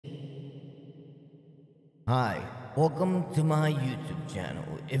Hi, welcome to my YouTube channel.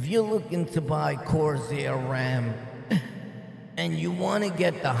 If you're looking to buy Corsair Ram and you want to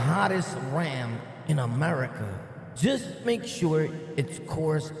get the hottest RAM in America, just make sure it's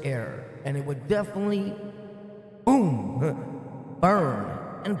Corsair and it would definitely, boom, burn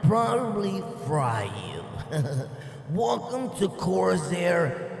and probably fry you. Welcome to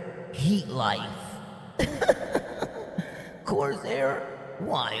Corsair Heat Life. Corsair,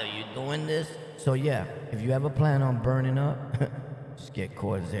 why are you doing this? So yeah, if you ever plan on burning up, just get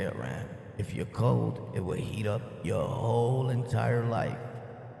Corsair Ram. If you're cold, it will heat up your whole entire life.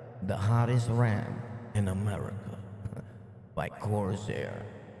 The hottest Ram in America by Corsair.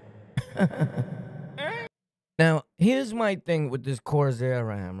 Now, here's my thing with this Corsair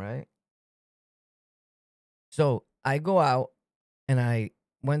Ram, right? So I go out and I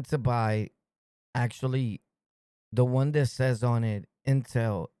went to buy actually the one that says on it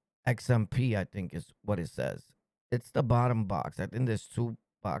Intel XMP, I think is what it says. It's the bottom box. I think there's two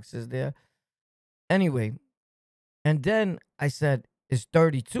boxes there. Anyway, and then I said it's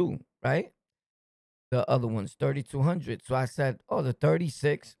 32, right? The other one's 3200. So I said, oh, the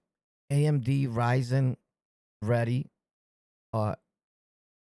 36 AMD Ryzen ready uh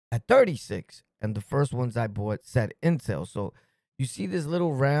at 36. And the first ones I bought said Intel. So you see this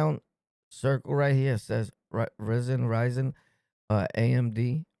little round circle right here says Ryzen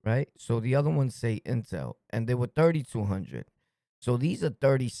AMD, right? So the other ones say Intel, and they were 3200. So these are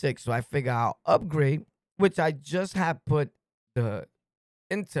 36. So I figure I'll upgrade, which I just had put the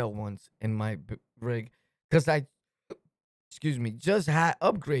Intel ones in my rig because I, excuse me, just had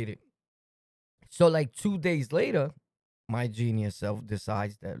upgraded. So like 2 days later, my genius self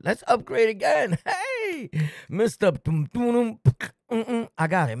decides that let's upgrade again. Hey, Mister, I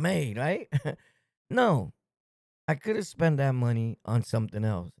got it made, right? No, I could have spent that money on something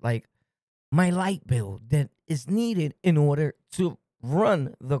else, like my light bill that is needed in order to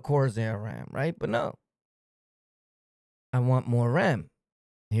run the Corsair RAM, right? But no, I want more RAM.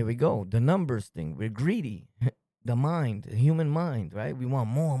 Here we go. The numbers thing. We're greedy. The mind, the human mind, right? We want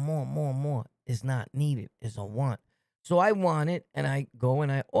more, more, more, more. It's not needed. It's a want. So I want it and I go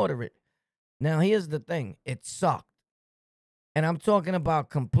and I order it. Now, here's the thing. It sucked. And I'm talking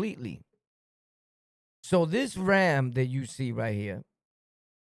about completely. So this RAM that you see right here,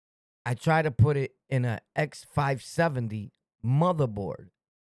 I try to put it in a X570 motherboard.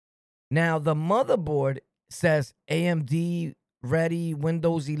 Now, the motherboard says AMD ready,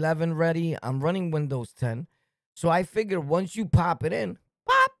 Windows 11 ready. I'm running Windows 10. So I figure once you pop it in,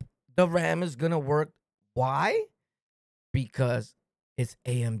 pop, the RAM is going to work. Why? Because it's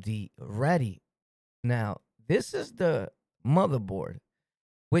AMD ready. Now, this is the motherboard,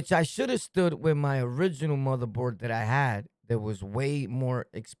 which I should have stood with my original motherboard that I had that was way more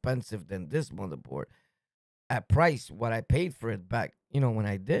expensive than this motherboard at price, what I paid for it back, when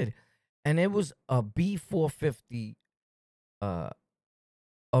I did. And it was a B450 uh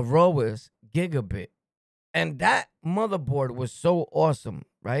Aroa's gigabit. And that motherboard was so awesome,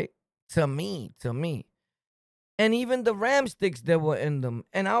 right? To me. And even the RAM sticks that were in them.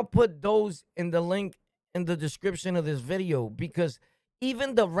 And I'll put those in the link in the description of this video because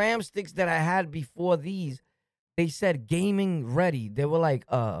even the RAM sticks that I had before these, they said gaming ready. They were like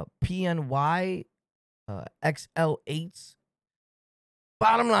PNY XL8s.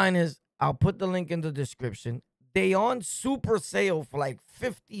 Bottom line is, I'll put the link in the description. They on super sale for like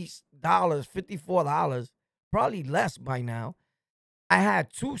 $50, $54, probably less by now. I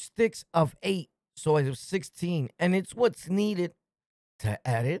had two sticks of 8, so it was 16, and it's what's needed to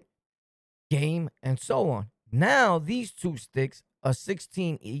edit, game, and so on. Now these two sticks are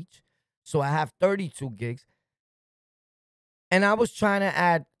 16 each, so I have 32 gigs, and I was trying to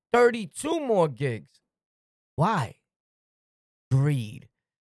add 32 more gigs. Why? Greed.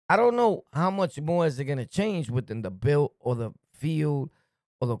 I don't know how much more is it going to change within the build or the field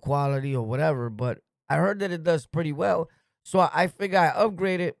or the quality or whatever, but I heard that it does pretty well. So I figure I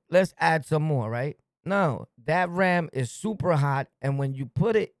upgrade it. Let's add some more, right? No, that RAM is super hot. And when you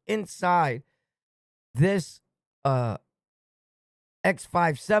put it inside this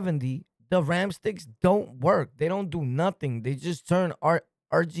X570, the RAM sticks don't work. They don't do nothing. They just turn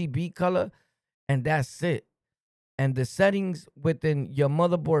RGB color and that's it. And the settings within your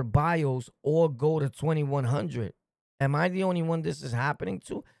motherboard BIOS all go to 2100. Am I the only one this is happening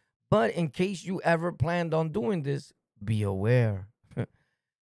to? But in case you ever planned on doing this, be aware,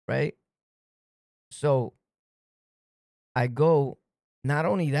 right? So I go, not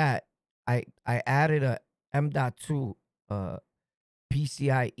only that, I added a M.2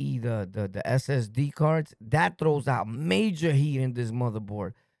 PCIe, the SSD cards. That throws out major heat in this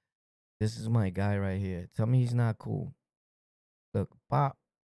motherboard. This is my guy right here. Tell me he's not cool. Look, pop,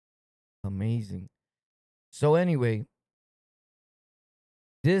 amazing. So anyway,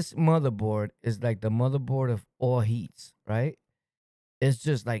 this motherboard is like the motherboard of all heats, right? It's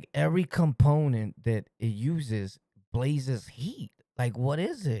just like every component that it uses blazes heat. Like, what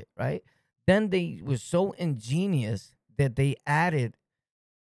is it, right? Then they were so ingenious that they added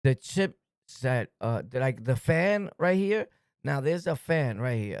the chipset, like the fan right here. Now there's a fan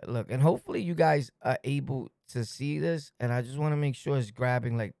right here. Look, and hopefully you guys are able to see this. And I just want to make sure it's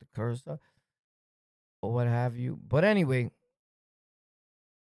grabbing like the cursor or what have you. But anyway,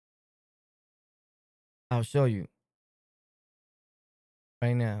 I'll show you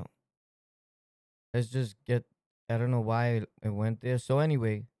right now. Let's just get. I don't know why it went there. So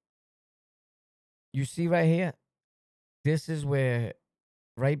anyway, you see right here. This is where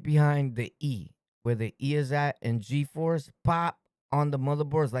right behind the E, where the E is at, and G-force pop on the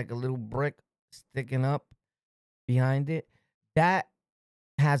motherboard is like a little brick sticking up behind it. That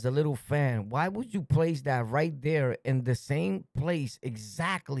has a little fan. Why would you place that right there in the same place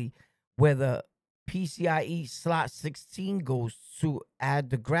exactly where the PCIe slot 16 goes to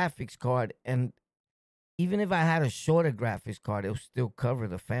add the graphics card? And even if I had a shorter graphics card, it'll still cover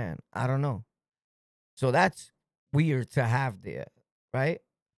the fan. I don't know. So that's weird to have there, right?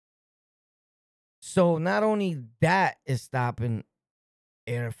 So not only that is stopping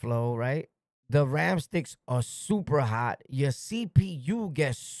airflow, right? The RAM sticks are super hot. Your CPU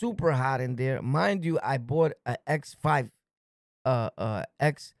gets super hot in there. Mind you, I bought a X5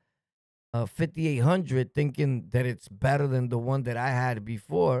 X 5800 thinking that it's better than the one that I had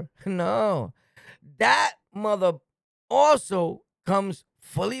before. No. That mother also comes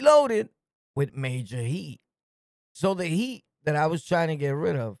fully loaded with major heat. So the heat that I was trying to get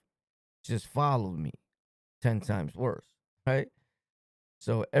rid of just followed me 10 times worse, right?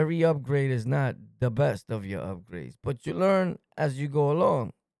 So every upgrade is not the best of your upgrades, but you learn as you go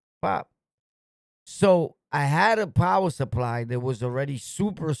along. Pop. So I had a power supply that was already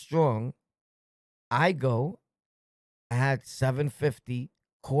super strong. I had 750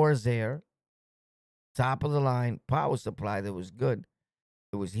 Corsair, top of the line power supply that was good.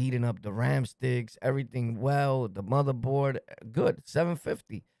 It was heating up the RAM sticks, everything well, the motherboard, good,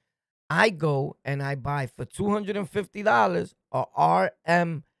 750. I go and I buy for $250 a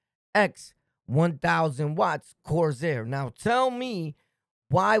RMX 1000 watts Corsair. Now tell me,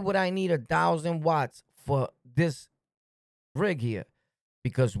 why would I need 1,000 watts for this rig here?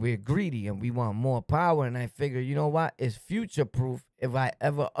 Because we're greedy and we want more power. And I figure, you know what? It's future proof if I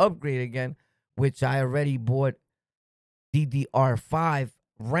ever upgrade again, which I already bought DDR5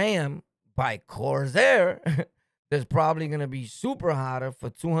 RAM by Corsair. That's probably going to be super hotter for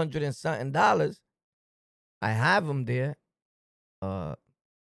 200 and something dollars. I have them there. Uh,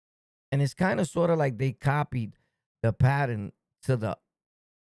 and it's kind of sort of like they copied the pattern to the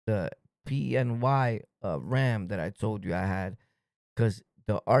PNY RAM that I told you I had. Because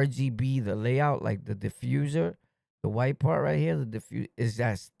the RGB, the layout, like the diffuser, the white part right here, the diffuse is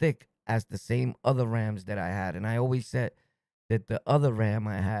as thick as the same other RAMs that I had. And I always said that the other RAM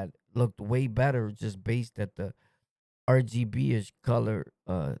I had looked way better just based at the RGB-ish color,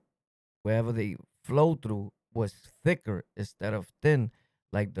 wherever they flow through, was thicker instead of thin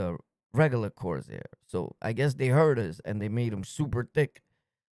like the regular Corsair. So I guess they heard us and they made them super thick.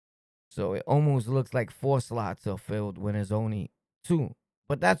 So it almost looks like 4 slots are filled when it's only 2.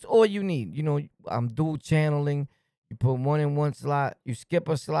 But that's all you need. You know, I'm dual channeling. You put one in one slot, you skip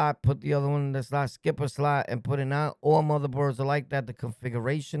a slot, put the other one in the slot, skip a slot, and put it out. All motherboards are like that, the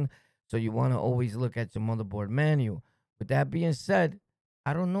configuration. So you want to always look at your motherboard manual. With that being said,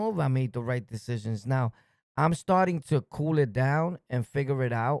 I don't know if I made the right decisions. Now, I'm starting to cool it down and figure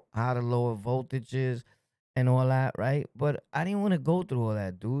it out, how to lower voltages and all that, right? But I didn't want to go through all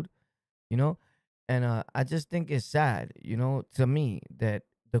that, dude. You know? And I just think it's sad, you know, to me, that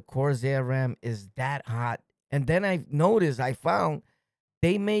the Corsair RAM is that hot. And then I noticed, I found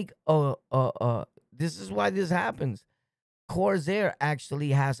they make this is why this happens. Corsair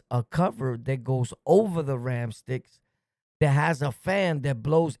actually has a cover that goes over the RAM sticks that has a fan that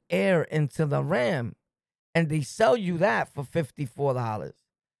blows air into the RAM. And they sell you that for $54.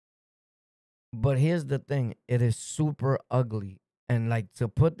 But here's the thing, it is super ugly. And like to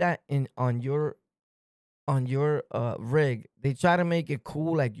put that in on your rig, they try to make it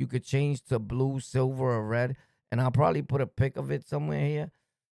cool, like you could change to blue, silver, or red. And I'll probably put a pic of it somewhere here.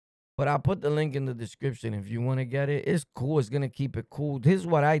 But I'll put the link in the description if you want to get it. It's cool. It's going to keep it cool. Here's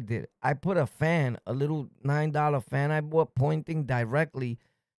what I did. I put a fan, a little $9 fan I bought, pointing directly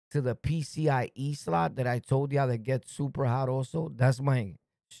to the PCIe slot that I told y'all that gets super hot also. That's my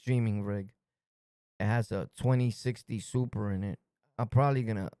streaming rig. It has a 2060 Super in it. I'm probably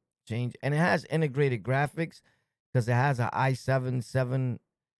gonna change, and it has integrated graphics because it has a i7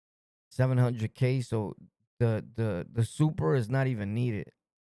 700K. So the Super is not even needed.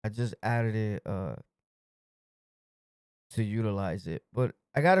 I just added it to utilize it. But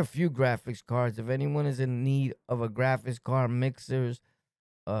I got a few graphics cards. If anyone is in need of a graphics card, mixers,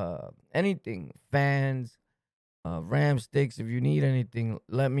 anything, fans, Ram sticks. If you need anything,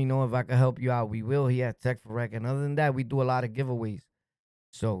 let me know if I can help you out. We will here at Tech for Rec. And other than that, we do a lot of giveaways.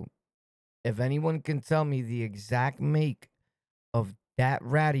 So if anyone can tell me the exact make of that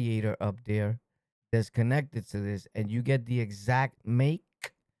radiator up there that's connected to this, and you get the exact make,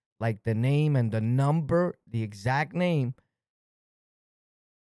 like the name and the number, the exact name,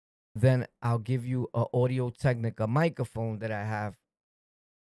 then I'll give you a Audio Technica microphone that I have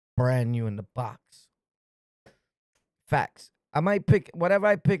brand new in the box. Facts. I might pick whatever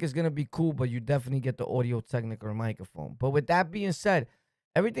I pick is gonna be cool, but you definitely get the Audio Technica microphone. But with that being said,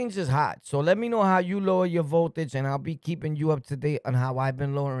 everything's just hot. So let me know how you lower your voltage, and I'll be keeping you up to date on how I've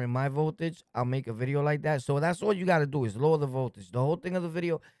been lowering my voltage. I'll make a video like that. So that's all you gotta do is lower the voltage. The whole thing of the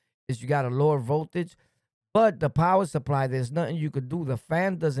video is you gotta lower voltage. But the power supply, there's nothing you could do. The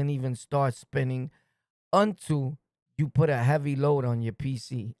fan doesn't even start spinning until you put a heavy load on your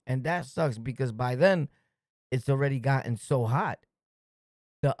PC. And that sucks because by then, it's already gotten so hot.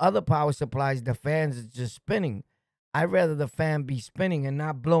 The other power supplies, the fans is just spinning. I'd rather the fan be spinning and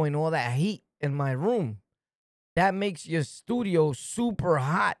not blowing all that heat in my room. That makes your studio super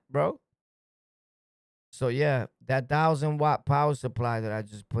hot, bro. So yeah, that 1,000-watt power supply that I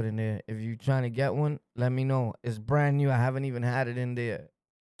just put in there, if you're trying to get one, let me know. It's brand new. I haven't even had it in there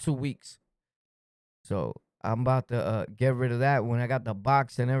 2 weeks. So I'm about to get rid of that when I got the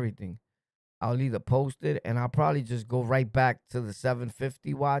box and everything. I'll either post it, and I'll probably just go right back to the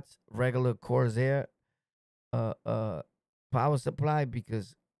 750 watts regular Corsair power supply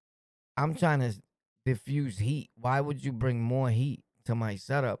because I'm trying to diffuse heat. Why would you bring more heat to my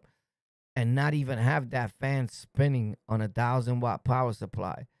setup and not even have that fan spinning on a 1,000-watt power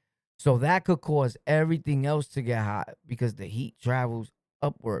supply? So that could cause everything else to get hot because the heat travels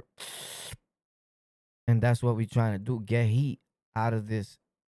upward. And that's what we're trying to do, get heat out of this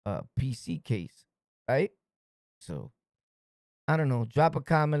PC case, right? So, I don't know. Drop a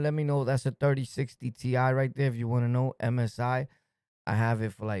comment. Let me know. That's a 3060 Ti right there if you want to know. MSI. I have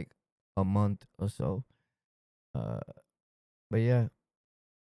it for like a month or so. But yeah.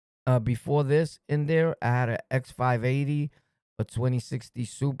 Before this in there, I had a X580, a 2060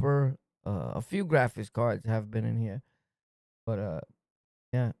 Super. A few graphics cards have been in here. But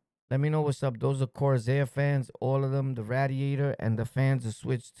yeah. Let me know what's up. Those are Corsair fans, all of them. The radiator and the fans are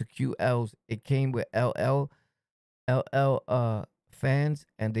switched to QLs. It came with LL fans,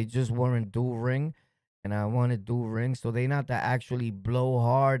 and they just weren't dual ring, and I wanted dual ring, so they not that actually blow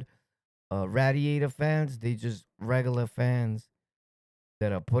hard radiator fans. They just regular fans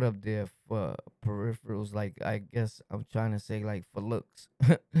that are put up there for peripherals, like I guess I'm trying to say like for looks.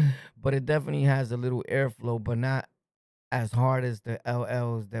 But it definitely has a little airflow, but not as hard as the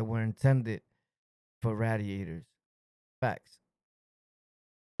LLs that were intended for radiators. Facts.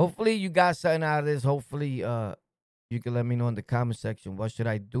 Hopefully you got something out of this. Hopefully you can let me know in the comment section what should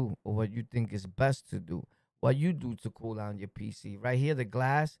I do or what you think is best to do. What you do to cool down your PC. Right here, the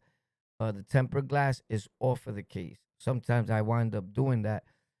glass, the tempered glass is off of the case. Sometimes I wind up doing that,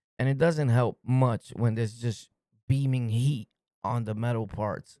 and it doesn't help much when there's just beaming heat on the metal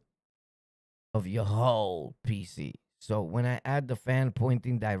parts of your whole PC. So when I add the fan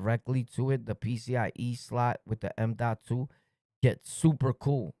pointing directly to it, the PCIe slot with the M.2 gets super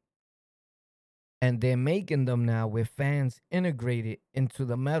cool. And they're making them now with fans integrated into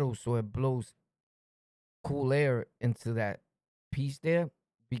the metal so it blows cool air into that piece there.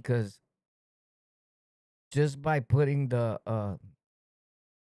 Because just by putting the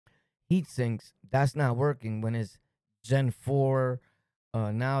heat sinks, that's not working when it's Gen 4.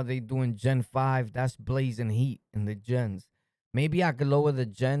 Now they doing Gen 5. That's blazing heat in the gens. Maybe I could lower the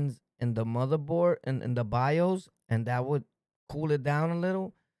gens in the motherboard and in the BIOS, and that would cool it down a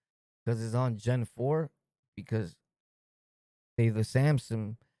little because it's on Gen 4. Because they the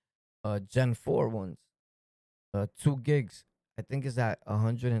Samsung Gen 4 ones, 2 gigs. I think it's at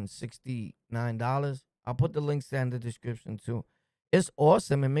 $169. I'll put the links there in the description too. It's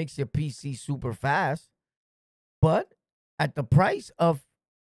awesome. It makes your PC super fast, but at the price of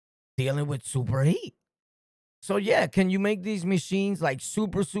dealing with super heat. So yeah, can you make these machines like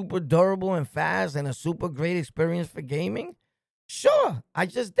super, super durable and fast and a super great experience for gaming? Sure, I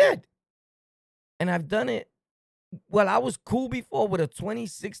just did. And I've done it Well, I was cool before with a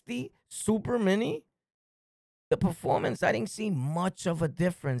 2060 Super Mini. The performance, I didn't see much of a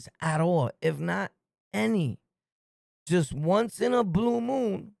difference at all, if not any. Just once in a blue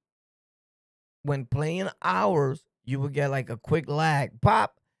moon, when playing hours, you would get like a quick lag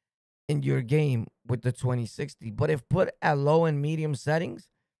pop in your game with the 2060. But if put at low and medium settings,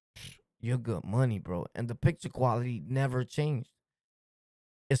 you're good money, bro. And the picture quality never changed,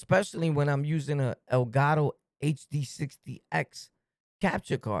 especially when I'm using a Elgato HD60X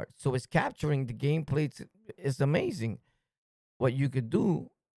capture card. So it's capturing the gameplay. It's amazing what you could do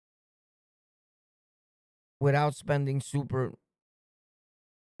without spending super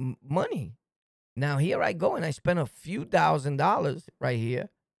money. Now here I go and I spent a few $1,000s right here,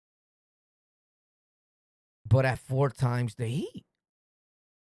 but at 4 times the heat.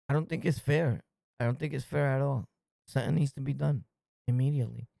 I don't think it's fair. I don't think it's fair at all. Something needs to be done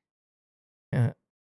immediately.